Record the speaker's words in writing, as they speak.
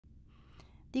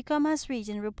The Commerce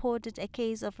region reported a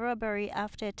case of robbery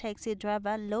after a taxi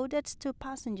driver loaded two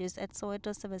passengers at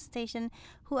Soweto service station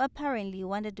who apparently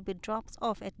wanted to be dropped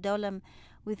off at Dolam.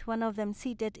 With one of them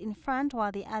seated in front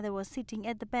while the other was sitting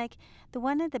at the back, the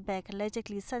one at the back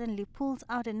allegedly suddenly pulled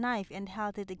out a knife and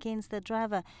held it against the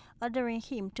driver, ordering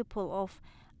him to pull off.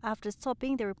 After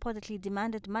stopping, they reportedly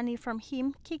demanded money from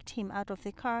him, kicked him out of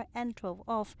the car and drove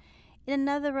off. In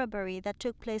another robbery that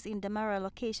took place in Damara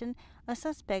location, a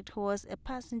suspect who was a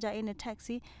passenger in a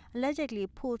taxi allegedly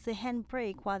pulled the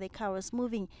handbrake while the car was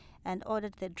moving and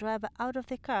ordered the driver out of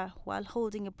the car while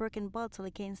holding a broken bottle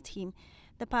against him.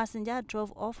 The passenger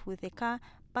drove off with the car,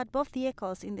 but both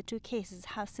vehicles in the two cases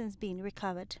have since been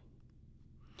recovered.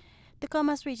 The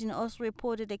Commerce region also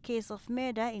reported a case of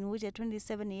murder in which a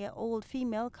 27-year-old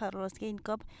female, Carlos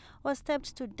Gainkop, was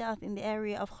stabbed to death in the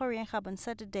area of Khoriankhab on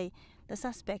Saturday. The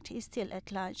suspect is still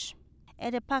at large.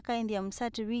 At a paka in the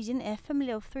Umsati region, a family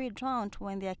of 3 drowned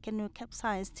when their canoe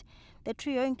capsized. The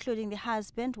trio, including the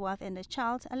husband, wife and a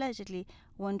child, allegedly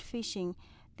went fishing.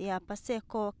 They are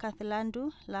Paseko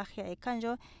Kathilandu, Lahia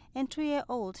Ekanjo, and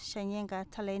 2-year-old Shanyenga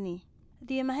Taleni.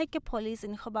 The Maheke police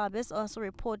in Khobabes also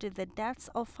reported the deaths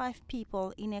of 5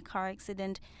 people in a car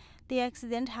accident. The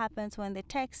accident happened when the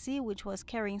taxi, which was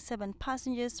carrying 7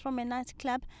 passengers from a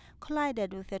nightclub,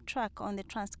 collided with a truck on the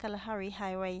Trans-Kalahari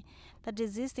Highway. The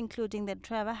deceased, including the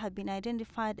driver, have been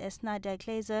identified as Nadia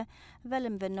Glazer,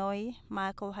 Velem Venoi,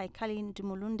 Michael Haikali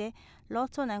Dumulunde,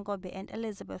 Lotto Nangobe and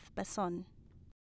Elizabeth Besson.